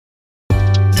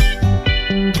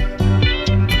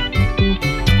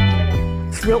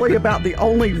really about the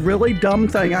only really dumb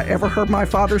thing I ever heard my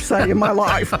father say in my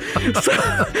life. So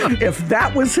if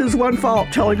that was his one fault,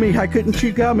 telling me I couldn't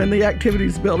chew gum in the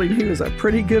activities building, he was a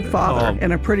pretty good father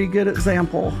and a pretty good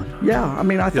example. Yeah, I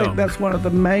mean, I think that's one of the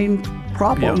main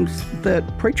problems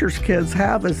that preachers' kids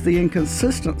have is the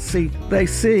inconsistency they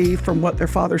see from what their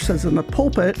father says in the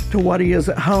pulpit to what he is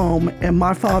at home. And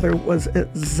my father was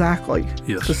exactly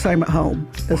the same at home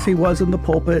as he was in the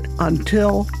pulpit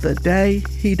until the day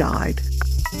he died.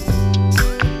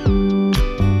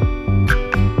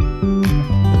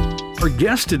 Our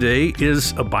guest today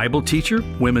is a Bible teacher,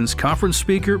 women's conference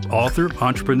speaker, author,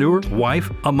 entrepreneur, wife,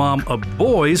 a mom of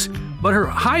boys, but her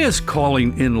highest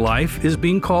calling in life is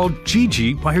being called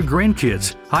Gigi by her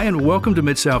grandkids. Hi, and welcome to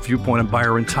Mid-South Viewpoint. I'm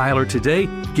Byron Tyler. Today,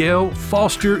 Gayle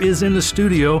Foster is in the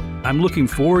studio. I'm looking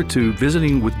forward to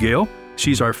visiting with Gayle.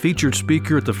 She's our featured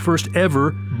speaker at the first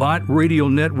ever Bott Radio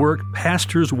Network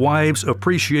Pastors' Wives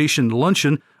Appreciation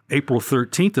Luncheon, April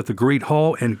 13th at the Great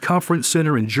Hall and Conference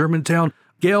Center in Germantown.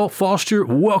 Gayle Foster,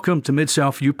 welcome to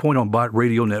Mid-South Viewpoint on Bott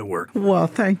Radio Network. Well,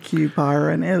 thank you,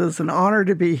 Byron. It is an honor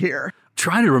to be here.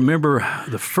 Trying to remember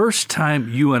the first time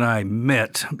you and I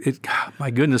met. My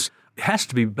goodness, it has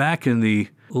to be back in the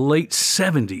late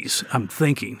 70s, I'm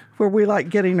thinking. Were we like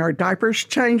getting our diapers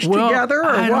changed together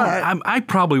or what? I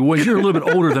probably was. You're a little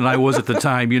bit older than I was at the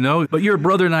time, you know. But your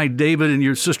brother and I, David, and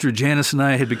your sister Janice and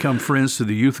I had become friends through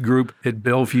the youth group at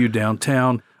Bellevue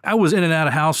downtown. I was in and out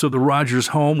of house of the Rogers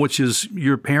home, which is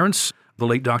your parents, the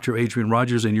late Dr. Adrian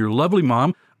Rogers, and your lovely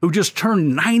mom, who just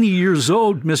turned 90 years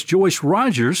old, Miss Joyce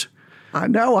Rogers. I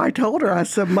know. I told her, I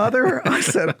said, Mother,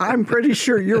 I'm pretty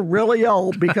sure you're really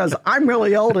old because I'm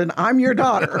really old and I'm your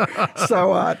daughter.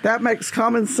 So that makes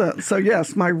common sense. So,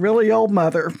 yes, my really old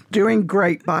mother, doing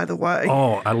great, by the way.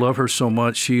 Oh, I love her so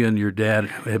much. She and your dad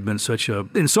have been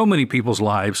in so many people's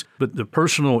lives, but the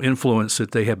personal influence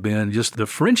that they have been, just the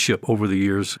friendship over the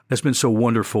years has been so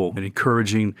wonderful and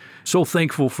encouraging. So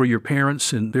thankful for your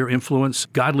parents and their influence,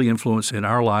 godly influence in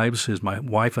our lives as my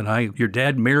wife and I. Your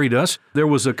dad married us. There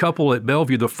was a couple at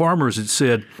Bellevue, the farmers had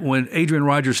said, when Adrian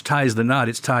Rogers ties the knot,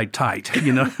 it's tied tight,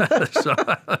 you know. So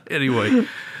anyway,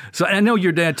 so I know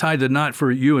your dad tied the knot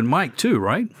for you and Mike too,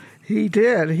 right? He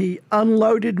did. He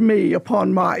unloaded me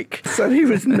upon Mike, so he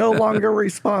was no longer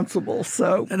responsible.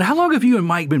 So, and how long have you and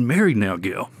Mike been married now,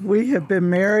 Gayle? We have been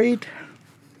married.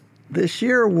 This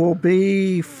year will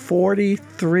be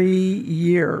 43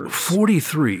 years.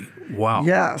 43. Wow.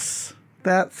 Yes.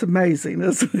 That's amazing,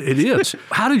 isn't it? It is.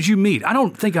 How did you meet? I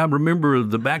don't think I remember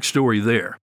the backstory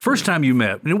there. First time you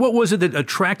met. And what was it that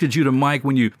attracted you to Mike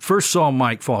when you first saw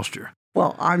Mike Foster?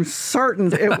 Well, I'm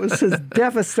certain it was his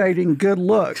devastating good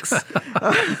looks.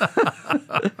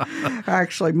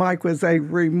 Actually, Mike was a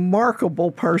remarkable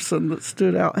person that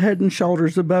stood out head and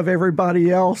shoulders above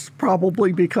everybody else,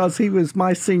 probably because he was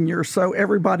my senior. So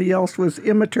everybody else was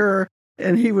immature.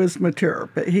 And he was mature,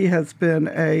 but he has been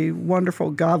a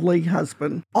wonderful, godly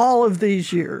husband all of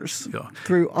these years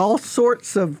through all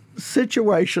sorts of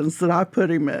situations that I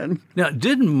put him in. Now,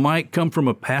 didn't Mike come from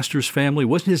a pastor's family?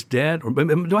 Wasn't his dad?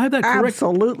 Do I have that correct?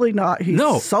 Absolutely not. He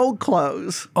sold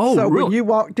clothes. Oh, so really? When you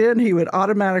walked in, he would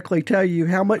automatically tell you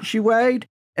how much you weighed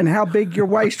and how big your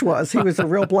waist was. He was a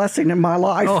real blessing in my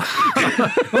life.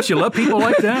 Oh. Don't you love people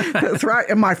like that? That's right.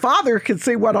 And my father could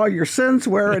see what all your sins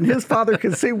were, and his father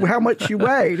could see how much you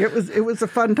weighed. It was a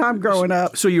fun time growing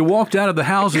up. So you walked out of the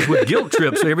houses with guilt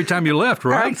trips every time you left,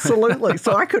 right? Absolutely.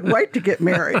 So I couldn't wait to get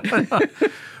married.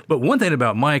 But one thing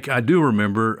about Mike, I do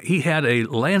remember, he had a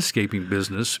landscaping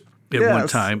business at one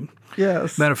time.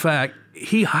 Yes. Matter of fact,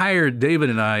 he hired David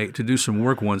and I to do some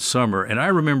work one summer, and I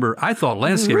remember I thought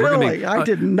landscape. Really? I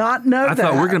did not know that. I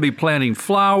thought we're going to be planting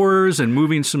flowers and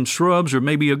moving some shrubs, or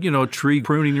maybe a tree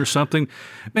pruning or something.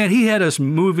 Man, he had us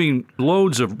moving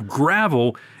loads of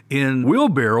gravel in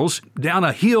wheelbarrows down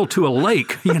a hill to a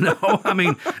lake. I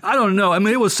mean, I don't know. I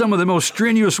mean, it was some of the most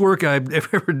strenuous work I've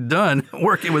ever done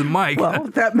working with Mike. Well,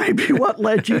 that may be what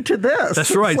led you to this.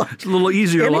 That's right. It's a little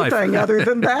easier life. Anything other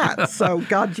than that. So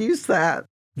God used that.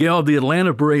 Gayle, the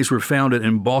Atlanta Braves were founded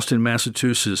in Boston,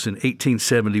 Massachusetts in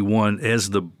 1871 as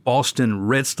the Boston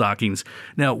Red Stockings.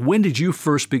 Now, when did you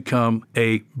first become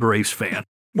a Braves fan?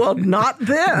 Well, not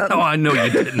then. Oh, I know you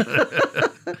didn't.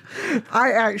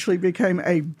 I actually became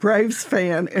a Braves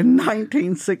fan in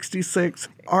 1966.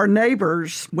 Our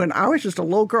neighbors, when I was just a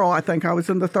little girl, I think I was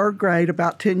in the third grade,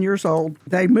 about 10 years old,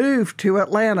 they moved to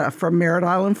Atlanta from Merritt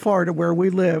Island, Florida, where we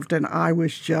lived, and I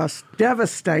was just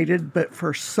devastated. But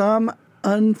for some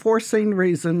unforeseen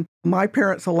reason, my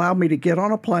parents allowed me to get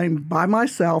on a plane by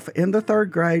myself in the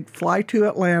third grade, fly to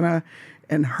Atlanta,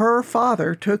 And her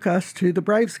father took us to the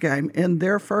Braves game in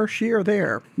their first year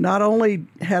there. Not only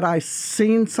had I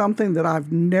seen something that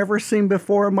I've never seen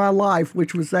before in my life,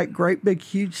 which was that great big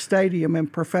huge stadium in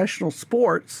professional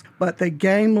sports, but the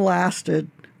game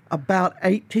lasted about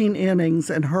 18 innings,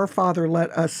 and her father let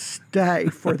us stay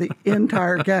for the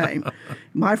entire game.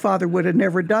 My father would have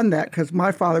never done that because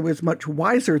my father was much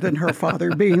wiser than her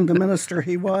father, being the minister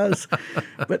he was.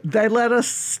 But they let us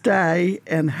stay,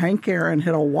 and Hank Aaron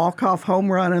hit a walk-off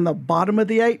home run in the bottom of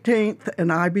the 18th,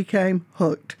 and I became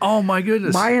hooked. Oh, my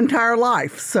goodness. My entire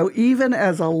life. So even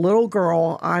as a little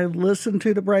girl, I listened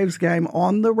to the Braves game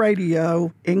on the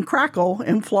radio in Crackle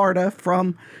in Florida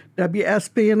from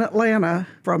WSB in Atlanta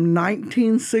from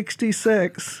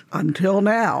 1966 until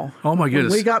now. Oh, my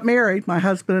goodness. When we got married, my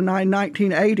husband and I, in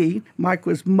 1980. Mike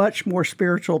was much more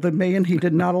spiritual than me, and he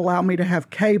did not allow me to have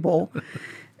cable.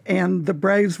 And the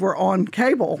Braves were on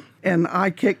cable. And I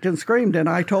kicked and screamed, and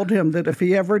I told him that if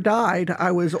he ever died,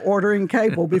 I was ordering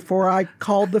cable before I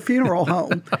called the funeral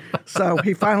home. So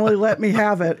he finally let me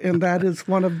have it, and that is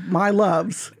one of my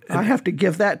loves. I have to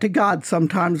give that to God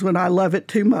sometimes when I love it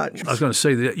too much. I was going to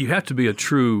say that you have to be a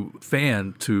true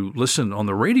fan to listen on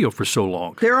the radio for so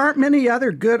long. There aren't many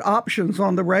other good options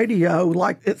on the radio,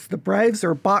 like it's the Braves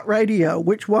or Bott Radio.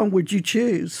 Which one would you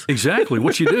choose? Exactly,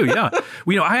 what you do, yeah.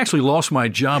 Well, I actually lost my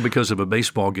job because of a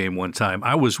baseball game one time.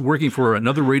 I was working for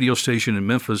another radio station in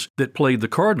Memphis that played the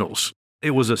Cardinals.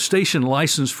 It was a station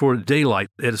licensed for daylight.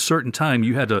 At a certain time,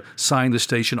 you had to sign the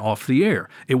station off the air.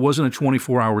 It wasn't a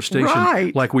 24-hour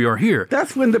station like we are here.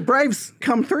 That's when the Braves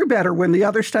come through better, when the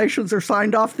other stations are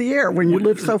signed off the air, when you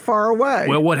live so far away.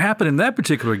 Well, what happened in that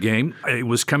particular game, it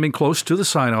was coming close to the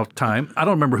sign-off time. I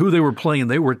don't remember who they were playing.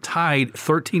 They were tied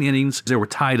 13 innings. They were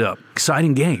tied up.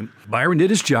 Exciting game. Byron did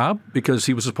his job because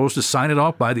he was supposed to sign it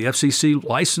off by the FCC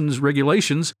license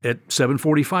regulations at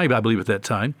 7:45, I believe, at that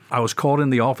time. I was called in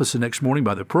the office the next morning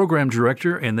by the program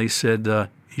director, and they said,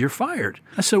 you're fired.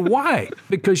 I said, why?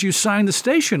 Because you signed the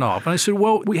station off. And I said,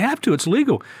 well, we have to. It's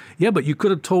legal. Yeah, but you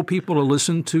could have told people to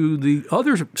listen to the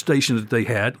other station that they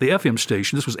had, the FM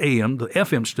station. This was AM, the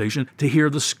FM station, to hear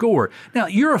the score. Now,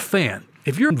 you're a fan.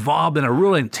 If you're involved in a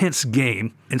really intense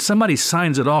game and somebody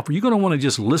signs it off, are you going to want to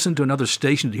just listen to another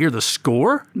station to hear the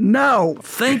score? No.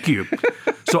 Thank you.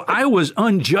 So I was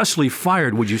unjustly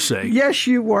fired, would you say? Yes,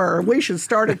 you were. We should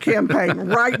start a campaign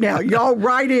right now. Y'all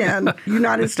write in,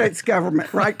 United States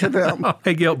government, write to them.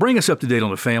 Hey, Gayle, bring us up to date on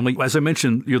the family. As I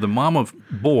mentioned, you're the mom of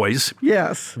boys.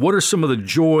 Yes. What are some of the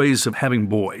joys of having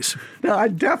boys? Now, I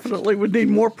definitely would need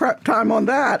more prep time on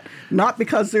that, not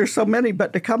because there's so many,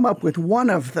 but to come up with one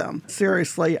of them.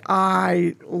 Seriously,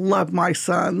 I love my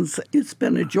sons. It's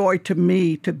been a joy to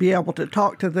me to be able to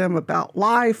talk to them about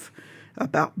life,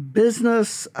 about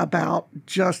business, about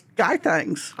just guy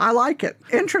things. I like it.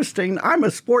 Interesting, I'm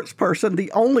a sports person,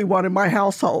 the only one in my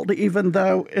household, even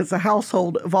though it's a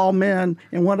household of all men.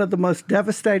 And one of the most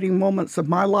devastating moments of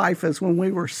my life is when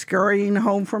we were scurrying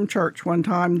home from church one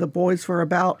time. The boys were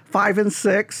about 5 and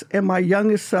 6, and my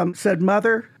youngest son said,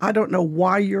 Mother, I don't know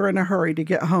why you're in a hurry to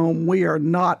get home. We are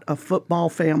not a football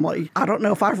family. I don't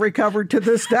know if I've recovered to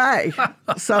this day.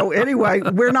 So anyway,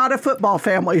 we're not a football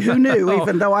family. Who knew,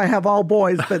 even though I have all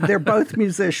boys, but they're both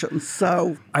musicians.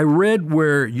 So I read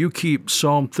where you keep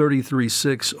Psalm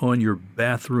 33:6 on your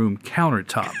bathroom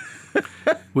countertop,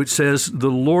 which says, the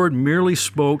Lord merely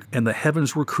spoke and the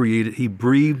heavens were created. He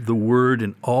breathed the word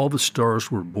and all the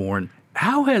stars were born.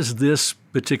 How has this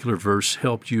particular verse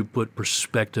helped you put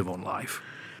perspective on life?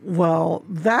 Well,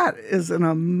 that is an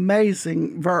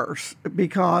amazing verse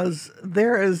because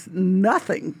there is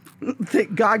nothing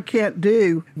that God can't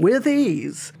do with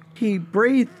ease. He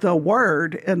breathed the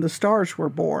word and the stars were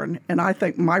born. And I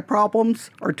think my problems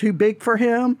are too big for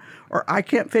him, or I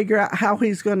can't figure out how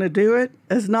he's going to do it.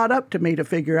 It's not up to me to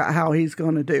figure out how he's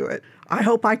going to do it. I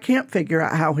hope I can't figure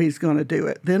out how he's going to do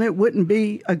it. Then it wouldn't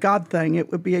be a God thing. It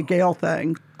would be a Gayle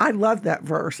thing. I love that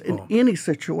verse in any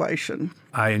situation.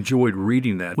 I enjoyed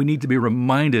reading that. We need to be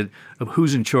reminded of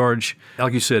who's in charge.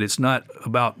 Like you said, it's not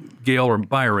about Gayle or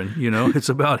Byron, it's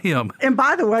about him. And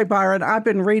by the way, Byron, I've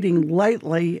been reading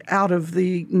lately out of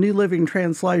the New Living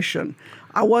Translation.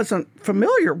 I wasn't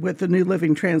familiar with the New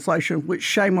Living Translation, which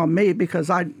shame on me because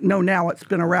I know now it's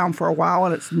been around for a while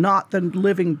and it's not the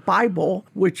Living Bible,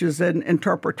 which is an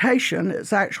interpretation.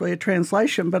 It's actually a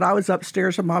translation. But I was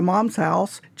upstairs in my mom's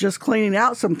house just cleaning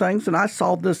out some things and I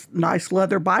saw this nice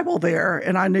leather Bible there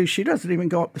and I knew she doesn't even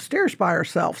go up the stairs by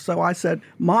herself. So I said,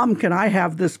 Mom, can I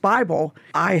have this Bible?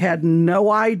 I had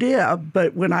no idea,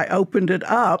 but when I opened it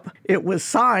up, it was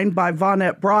signed by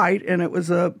Vonette Bright and it was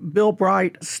a Bill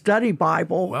Bright study Bible.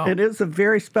 Wow. It is a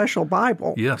very special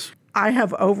Bible. Yes. I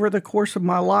have, over the course of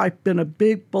my life, been a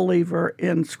big believer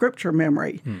in scripture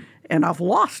memory. And I've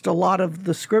lost a lot of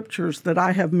the scriptures that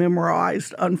I have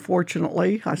memorized,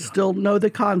 unfortunately. I still know the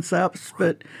concepts,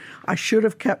 but I should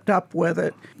have kept up with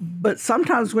it. But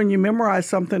sometimes when you memorize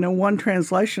something in one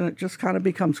translation, it just kind of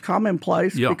becomes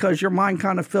commonplace because your mind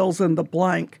kind of fills in the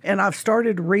blank. And I've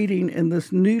started reading in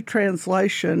this new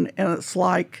translation, and it's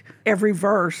like every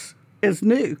verse is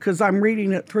new because I'm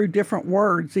reading it through different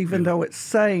words, even though it's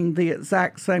saying the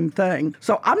exact same thing.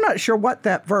 So I'm not sure what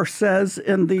that verse says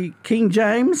in the King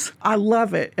James. I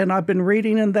love it, and I've been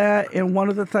reading in that, and one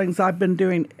of the things I've been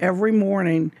doing every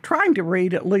morning, trying to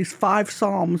read at least 5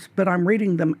 Psalms, but I'm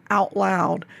reading them out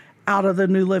loud out of the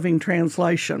New Living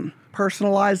Translation,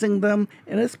 personalizing them,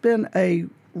 and it's been a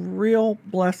real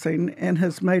blessing and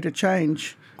has made a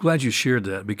change. Glad you shared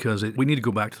that because we need to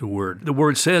go back to the Word. The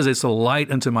Word says it's a light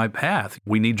unto my path.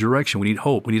 We need direction. We need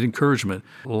hope. We need encouragement.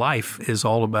 Life is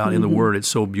all about in the Word. It's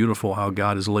so beautiful how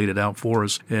God has laid it out for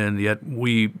us, and yet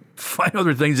we find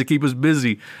other things to keep us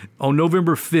busy. On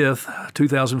November 5th,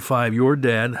 2005, your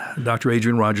dad, Dr.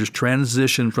 Adrian Rogers,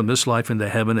 transitioned from this life into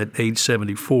heaven at age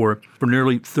 74. For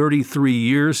nearly 33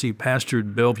 years, he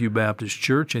pastored Bellevue Baptist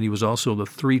Church, and he was also the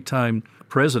 3-time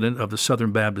president of the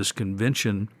Southern Baptist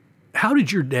Convention. How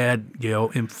did your dad,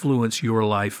 Gayle, influence your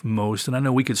life most? And I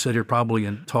know we could sit here probably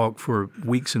and talk for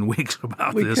weeks and weeks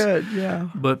about this. We could, yeah.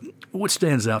 But what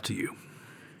stands out to you?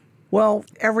 Well,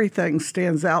 everything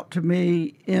stands out to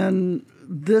me. In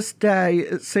this day,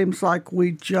 it seems like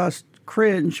we just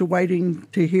cringe waiting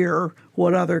to hear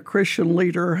what other Christian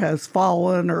leader has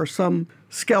fallen or some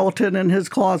skeleton in his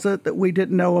closet that we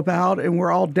didn't know about, and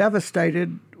we're all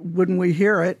devastated when we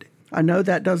hear it. I know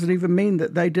that doesn't even mean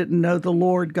that they didn't know the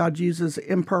Lord. God uses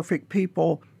imperfect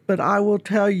people. But I will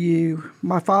tell you,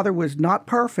 my father was not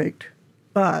perfect,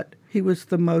 but he was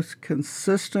the most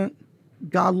consistent,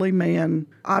 godly man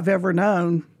I've ever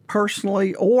known,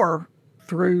 personally or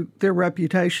through their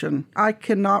reputation. I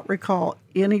cannot recall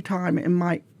any time in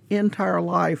my entire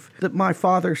life that my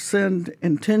father sinned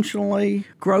intentionally,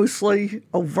 grossly,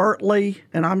 overtly,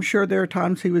 and I'm sure there are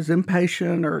times he was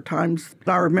impatient or times.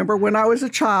 I remember when I was a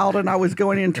child and I was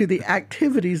going into the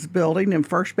activities building in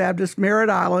First Baptist Merritt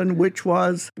Island, which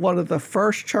was one of the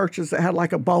first churches that had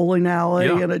like a bowling alley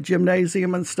and a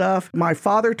gymnasium and stuff. My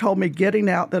father told me getting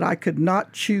out that I could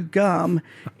not chew gum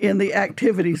in the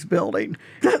activities building.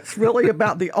 That's really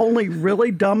about the only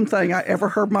really dumb thing I ever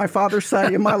heard my father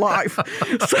say in my life.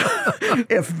 So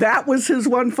if that was his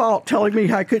one fault, telling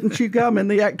me I couldn't chew gum in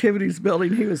the activities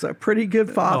building, he was a pretty good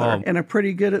father and a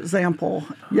pretty good example.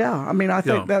 Yeah, I mean, I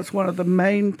think that's one of the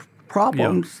main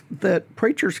problems that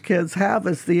preachers' kids have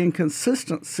is the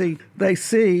inconsistency they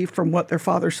see from what their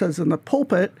father says in the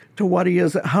pulpit to what he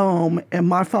is at home. And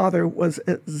my father was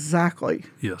exactly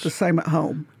the same at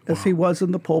home as he was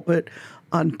in the pulpit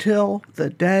until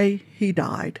the day he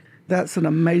died. That's an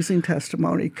amazing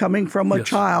testimony coming from a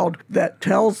child that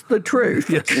tells the truth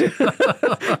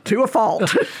to a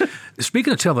fault.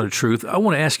 Speaking of telling the truth, I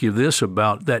want to ask you this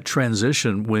about that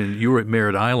transition when you were at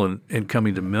Merritt Island and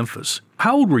coming to Memphis.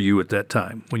 How old were you at that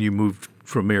time when you moved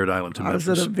from Merritt Island to Memphis?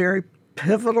 I was at a very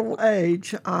pivotal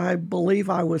age. I believe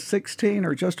I was 16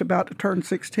 or just about to turn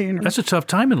 16. That's a tough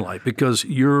time in life because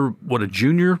you're, a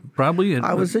junior probably?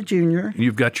 I was a junior.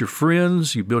 You've got your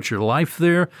friends, you built your life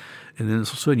there, and then all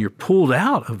of a sudden you're pulled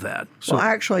out of that. So, well,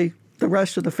 actually, the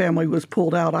rest of the family was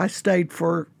pulled out. I stayed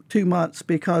for 2 months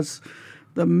because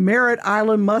the Merritt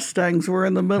Island Mustangs were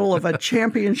in the middle of a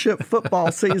championship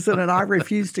football season, and I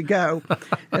refused to go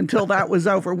until that was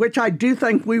over, which I do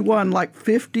think we won like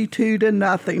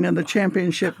 52-0 in the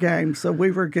championship game, so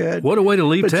we were good. What a way to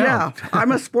leave town. Yeah,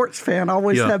 I'm a sports fan,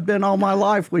 always have been all my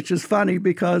life, which is funny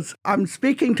because I'm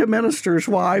speaking to ministers'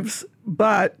 wives,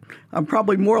 but I'm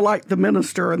probably more like the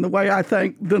minister in the way I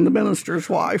think than the minister's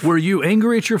wife. Were you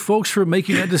angry at your folks for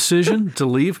making that decision to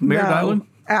leave Merritt Island?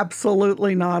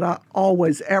 Absolutely not. I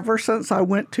always, ever since I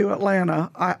went to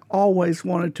Atlanta, I always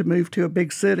wanted to move to a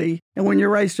big city. And when you're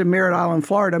raised in Merritt Island,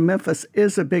 Florida, Memphis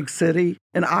is a big city.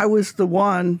 And I was the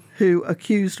one who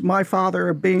accused my father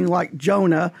of being like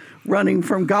Jonah, running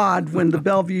from God when the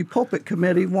Bellevue Pulpit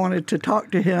Committee wanted to talk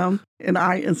to him. And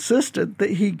I insisted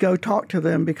that he go talk to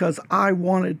them because I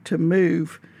wanted to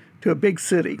move to a big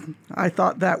city. I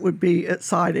thought that would be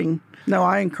exciting. No,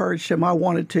 I encouraged him. I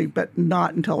wanted to, but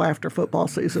not until after football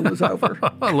season was over.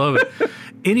 I love it.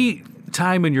 Any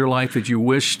time in your life that you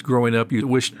wished growing up, you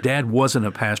wished Dad wasn't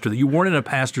a pastor, that you weren't in a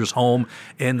pastor's home,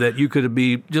 and that you could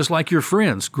be just like your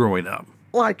friends growing up?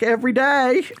 like every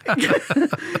day.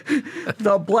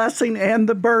 The blessing and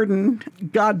the burden.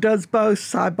 God does both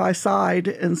side by side.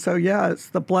 And so, yeah, it's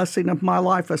the blessing of my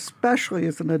life, especially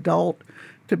as an adult,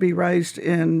 to be raised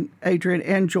in Adrian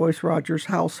and Joyce Rogers'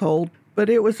 household. But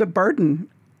it was a burden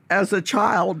as a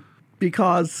child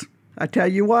because I tell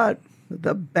you what,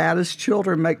 the baddest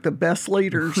children make the best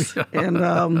leaders. And,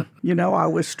 I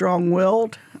was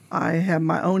strong-willed. I had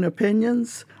my own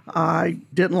opinions. I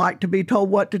didn't like to be told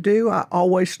what to do. I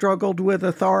always struggled with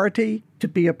authority. To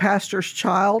be a pastor's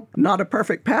child, not a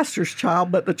perfect pastor's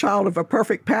child, but the child of a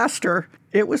perfect pastor,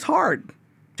 it was hard.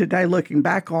 Today, looking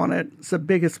back on it, it's the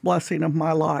biggest blessing of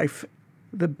my life.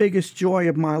 The biggest joy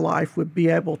of my life would be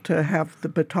able to have the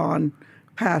baton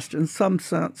passed in some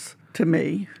sense to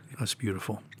me. That's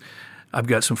beautiful. I've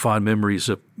got some fond memories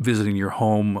of visiting your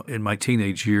home in my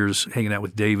teenage years, hanging out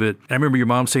with David. I remember your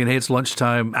mom saying, hey, it's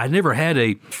lunchtime. I never had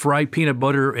a fried peanut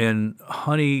butter and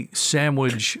honey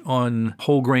sandwich on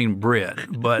whole grain bread,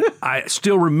 but I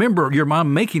still remember your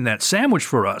mom making that sandwich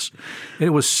for us. And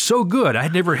it was so good. I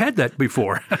had never had that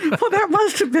before. Well, that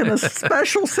must have been a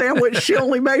special sandwich she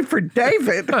only made for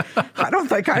David. I don't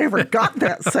think I ever got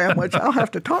that sandwich. I'll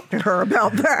have to talk to her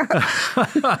about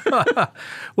that.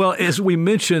 Well, as we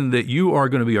mentioned that you are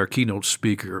going to be our keynote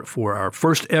speaker for our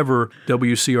first ever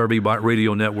WCRB Bott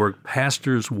Radio Network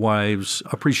Pastors' Wives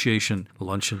Appreciation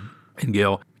Luncheon. And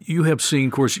Gayle, you have seen,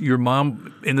 of course, your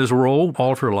mom in this role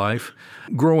all of her life.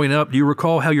 Growing up, do you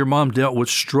recall how your mom dealt with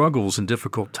struggles and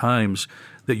difficult times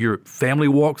that your family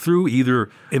walked through,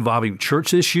 either involving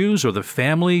church issues or the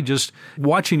family, just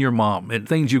watching your mom and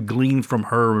things you gleaned from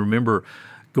her? Remember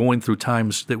going through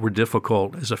times that were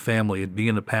difficult as a family and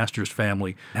being a pastor's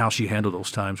family, how she handled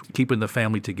those times, keeping the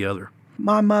family together.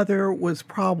 My mother was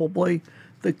probably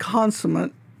the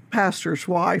consummate pastor's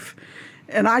wife,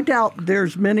 and I doubt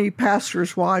there's many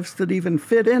pastors' wives that even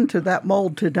fit into that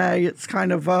mold today. It's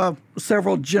kind of a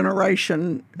several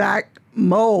generation back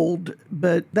mold,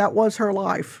 but that was her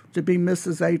life, to be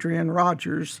Mrs. Adrian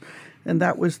Rogers, and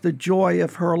that was the joy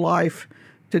of her life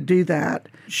to do that.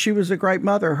 She was a great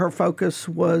mother. Her focus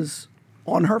was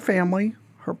on her family.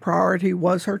 Her priority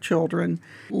was her children,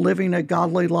 living a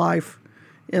godly life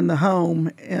in the home.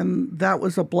 And that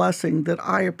was a blessing that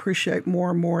I appreciate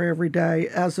more and more every day.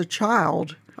 As a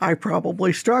child, I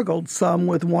probably struggled some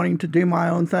with wanting to do my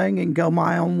own thing and go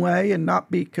my own way and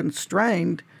not be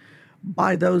constrained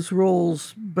by those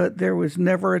rules. But there was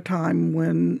never a time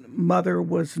when Mother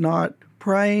was not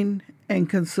praying and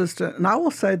consistent. And I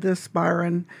will say this,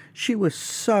 Byron, she was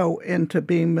so into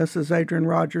being Mrs. Adrian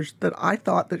Rogers that I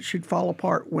thought that she'd fall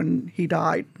apart when he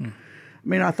died. I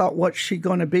mean, I thought, what's she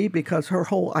going to be? Because her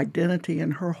whole identity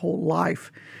and her whole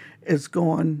life is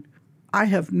gone. I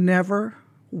have never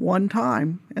one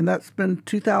time, and that's been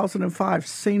 2005,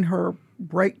 seen her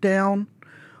break down,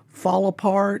 fall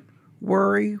apart,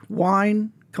 worry,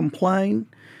 whine, complain.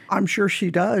 I'm sure she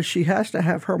does. She has to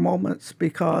have her moments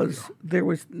because there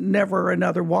was never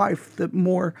another wife that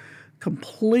more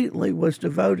completely was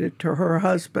devoted to her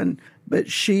husband.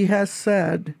 But she has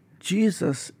said,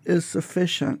 Jesus is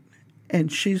sufficient,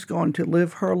 and she's going to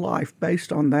live her life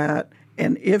based on that.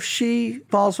 And if she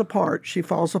falls apart, she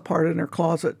falls apart in her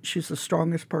closet. She's the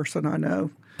strongest person I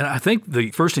know. And I think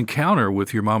the first encounter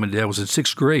with your mom and dad was in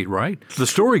 6th grade, right? The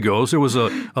story goes there was a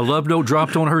love note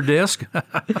dropped on her desk.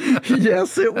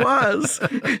 Yes, it was.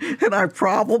 And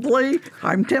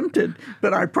I'm tempted,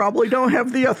 but I probably don't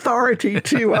have the authority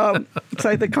to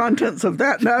say the contents of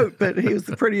that note, but he was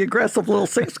a pretty aggressive little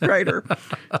 6th grader.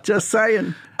 Just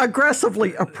saying.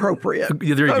 Aggressively appropriate.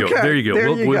 Yeah, there you go.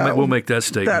 There you go. We'll make that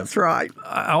statement. That's right.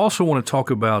 I also want to talk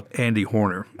about Andy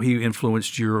Horner. He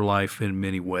influenced your life in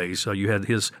many ways. You had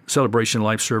his celebration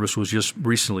life service was just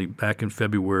recently, back in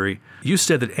February. You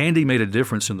said that Andy made a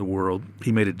difference in the world.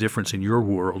 He made a difference in your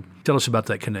world. Tell us about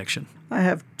that connection. I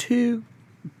have two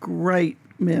great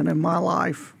men in my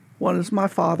life. One is my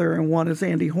father and one is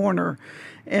Andy Horner.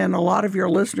 And a lot of your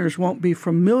listeners won't be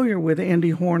familiar with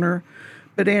Andy Horner,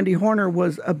 but Andy Horner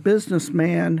was a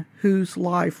businessman whose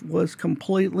life was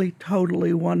completely,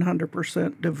 totally,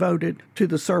 100% devoted to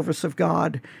the service of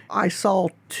God. I saw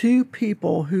two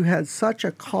people who had such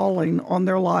a calling on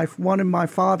their life, one in my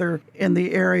father in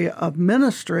the area of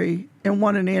ministry and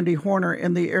one in Andy Horner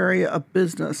in the area of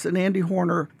business. And Andy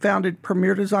Horner founded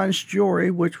Premier Designs Jewelry,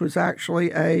 which was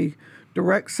actually a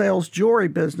direct sales jewelry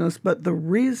business, but the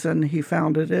reason he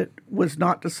founded it was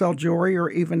not to sell jewelry or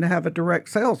even to have a direct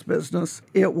sales business.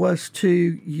 It was to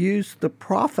use the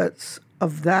profits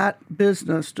of that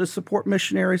business to support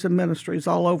missionaries and ministries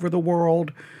all over the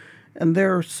world. And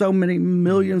there are so many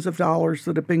millions of dollars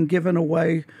that have been given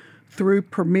away through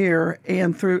Premier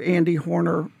and through Andy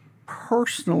Horner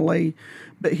personally,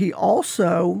 but he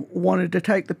also wanted to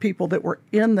take the people that were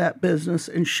in that business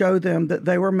and show them that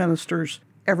they were ministers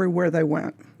everywhere they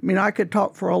went. I mean, I could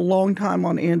talk for a long time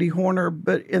on Andy Horner,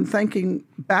 but in thinking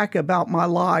back about my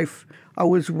life, I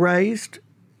was raised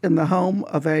in the home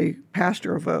of a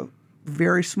pastor of a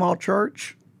very small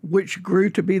church, which grew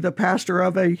to be the pastor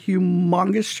of a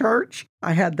humongous church.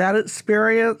 I had that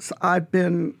experience. I've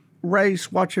been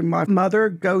raised watching my mother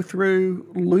go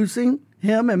through losing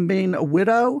him and being a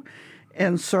widow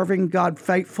and serving God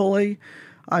faithfully.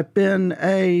 I've been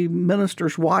a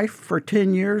minister's wife for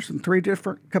 10 years in 3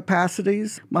 different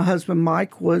capacities. My husband,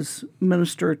 Mike, was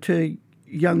minister to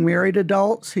young married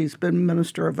adults. He's been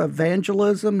minister of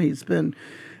evangelism. He's been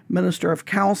minister of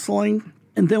counseling.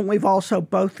 And then we've also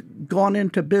both gone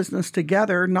into business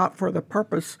together, not for the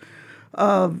purpose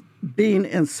of being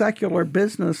in secular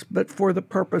business, but for the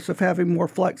purpose of having more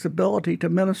flexibility to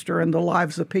minister in the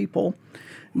lives of people.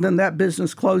 And then that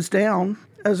business closed down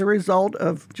as a result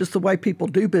of just the way people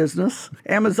do business.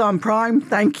 Amazon Prime,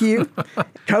 thank you.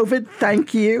 COVID,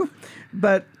 thank you.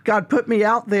 But God put me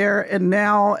out there, and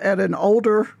now at an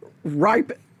older,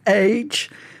 ripe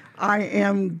age, I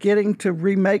am getting to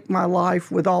remake my life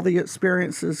with all the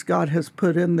experiences God has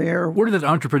put in there. Where did that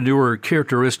entrepreneur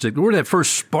characteristic, where did that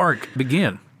first spark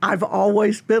begin? I've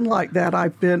always been like that.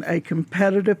 I've been a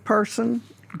competitive person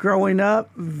growing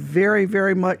up, very,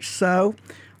 very much so.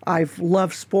 I've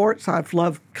loved sports. I've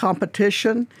loved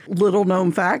competition. Little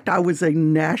known fact, I was a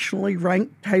nationally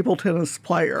ranked table tennis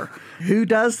player. Who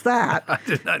does that? I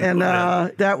did not know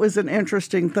that. That was an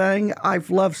interesting thing. I've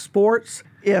loved sports.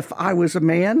 If I was a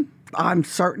man, I'm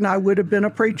certain I would have been a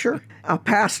preacher, a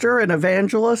pastor, an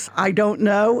evangelist. I don't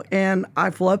know. And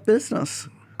I've loved business.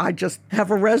 I just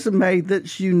have a resume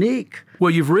that's unique.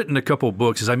 Well, you've written a couple of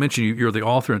books. As I mentioned, you're the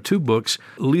author in 2 books,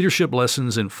 Leadership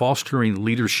Lessons and Fostering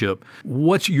Leadership.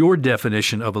 What's your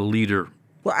definition of a leader?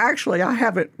 Well, actually, I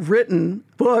haven't written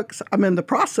books. I'm in the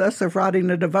process of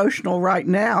writing a devotional right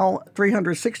now,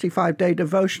 365-day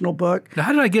devotional book. Now,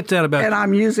 how did I get that about? And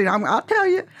I'll tell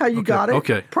you how you got it.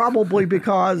 Okay. Probably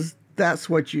because that's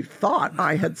what you thought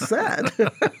I had said.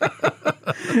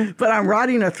 But I'm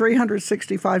writing a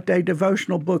 365-day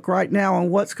devotional book right now, and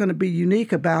what's going to be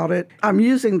unique about it, I'm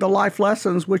using the life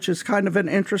lessons, which is kind of an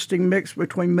interesting mix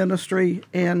between ministry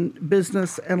and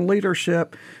business and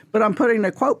leadership. But I'm putting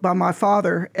a quote by my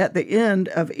father at the end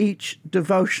of each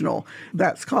devotional.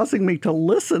 That's causing me to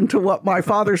listen to what my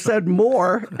father said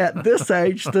more at this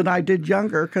age than I did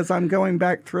younger, because I'm going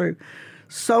back through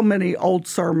so many old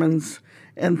sermons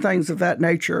and things of that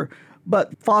nature.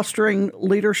 But fostering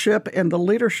leadership and the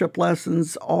leadership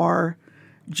lessons are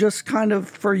just kind of,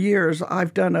 for years,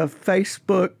 I've done a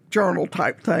Facebook journal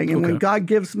type thing. And when God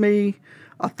gives me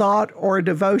a thought or a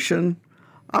devotion,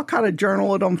 I'll kind of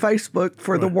journal it on Facebook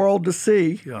for the world to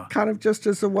see, kind of just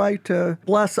as a way to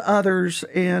bless others.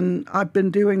 And I've been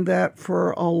doing that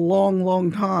for a long,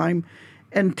 long time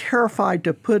and terrified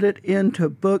to put it into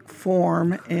book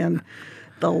form. And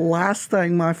the last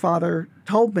thing my father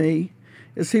told me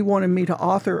is he wanted me to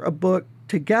author a book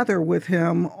together with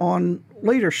him on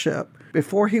leadership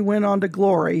before he went on to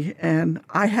glory, and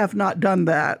I have not done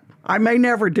that. I may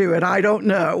never do it. I don't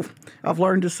know. I've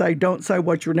learned to say, don't say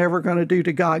what you're never going to do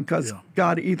to God, because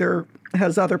God either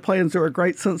has other plans or a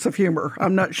great sense of humor.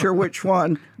 I'm not sure which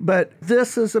one. But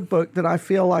this is a book that I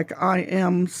feel like I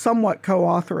am somewhat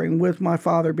co-authoring with my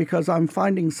father, because I'm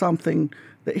finding something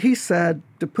that he said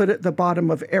to put at the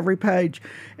bottom of every page.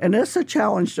 And it's a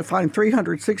challenge to find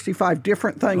 365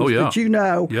 different things that you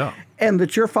know and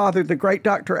that your father, the great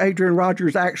Dr. Adrian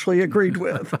Rogers, actually agreed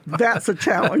with. That's a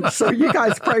challenge. So you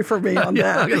guys pray for me on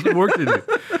that. I got some work to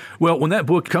do. Well, when that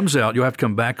book comes out, you'll have to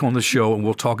come back on the show and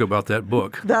we'll talk about that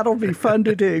book. That'll be fun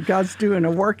to do. God's doing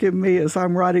a work in me as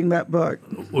I'm writing that book.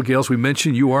 Well, Gayle, as we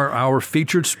mentioned, you are our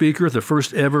featured speaker at the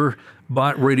first ever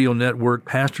Bott Radio Network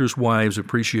Pastors' Wives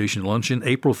Appreciation Luncheon,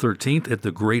 April 13th at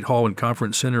the Great Hall and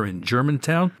Conference Center in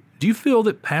Germantown. Do you feel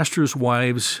that pastors'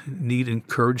 wives need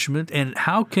encouragement? And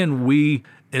how can we,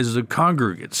 as the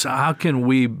congregates, how can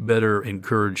we better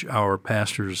encourage our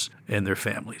pastors and their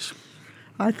families?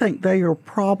 I think they are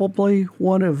probably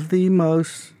one of the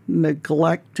most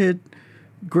neglected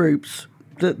groups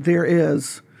that there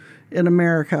is in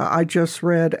America. I just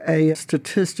read a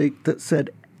statistic that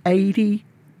said 80%,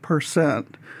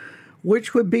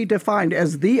 which would be defined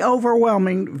as the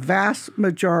overwhelming vast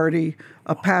majority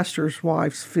of pastors'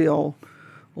 wives feel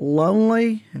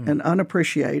lonely and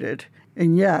unappreciated.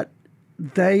 And yet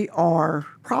they are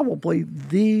probably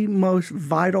the most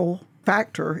vital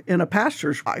factor in a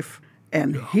pastor's life.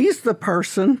 And he's the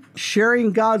person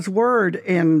sharing God's word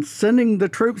and sending the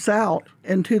troops out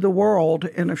into the world.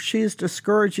 And if she's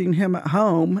discouraging him at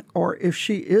home, or if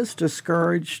she is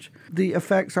discouraged, the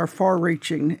effects are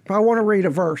far-reaching. I want to read a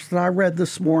verse that I read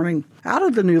this morning out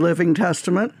of the New Living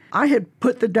Testament. I had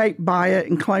put the date by it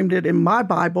and claimed it in my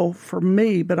Bible for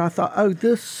me, but I thought,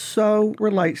 this so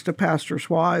relates to pastors'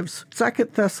 wives. 2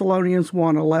 Thessalonians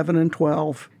 1, 11 and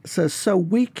 12 says, "So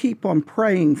we keep on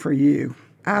praying for you,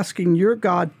 asking your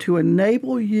God to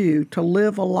enable you to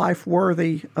live a life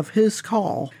worthy of his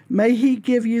call. May he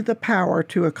give you the power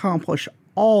to accomplish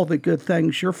all the good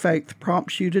things your faith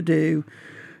prompts you to do.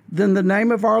 Then the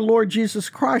name of our Lord Jesus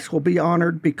Christ will be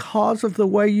honored because of the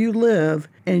way you live,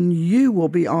 and you will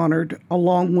be honored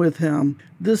along with him.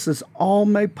 This is all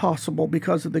made possible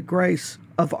because of the grace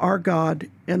of our God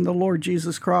and the Lord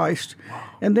Jesus Christ." Wow.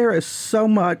 And there is so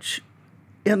much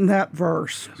in that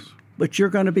verse. Yes. But you're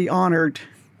going to be honored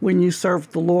when you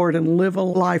serve the Lord and live a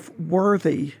life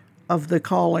worthy of the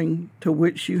calling to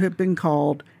which you have been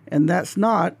called. And that's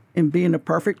not in being a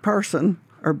perfect person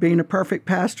or being a perfect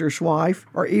pastor's wife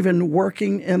or even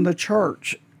working in the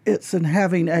church. It's in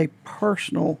having a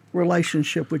personal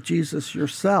relationship with Jesus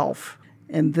yourself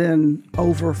and then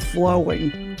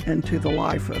overflowing into the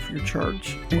life of your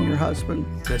church and your husband.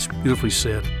 That's beautifully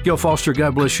said. Gayle Foster,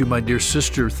 God bless you, my dear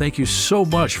sister. Thank you so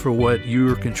much for what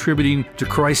you're contributing to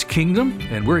Christ's kingdom,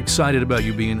 and we're excited about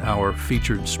you being our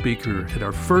featured speaker at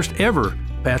our first ever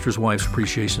Pastor's Wives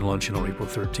Appreciation Luncheon on April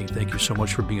 13th. Thank you so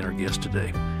much for being our guest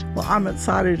today. Well, I'm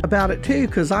excited about it too,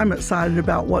 because I'm excited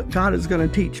about what God is going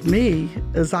to teach me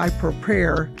as I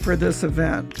prepare for this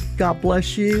event. God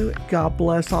bless you. God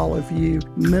bless all of you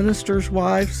ministers'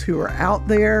 wives who are out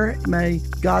there. May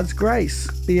God's grace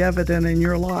be evident in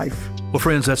your life. Well,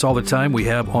 friends, that's all the time we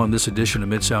have on this edition of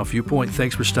Mid-South Viewpoint.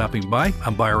 Thanks for stopping by.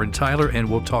 I'm Byron Tyler, and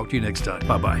we'll talk to you next time.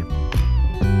 Bye-bye.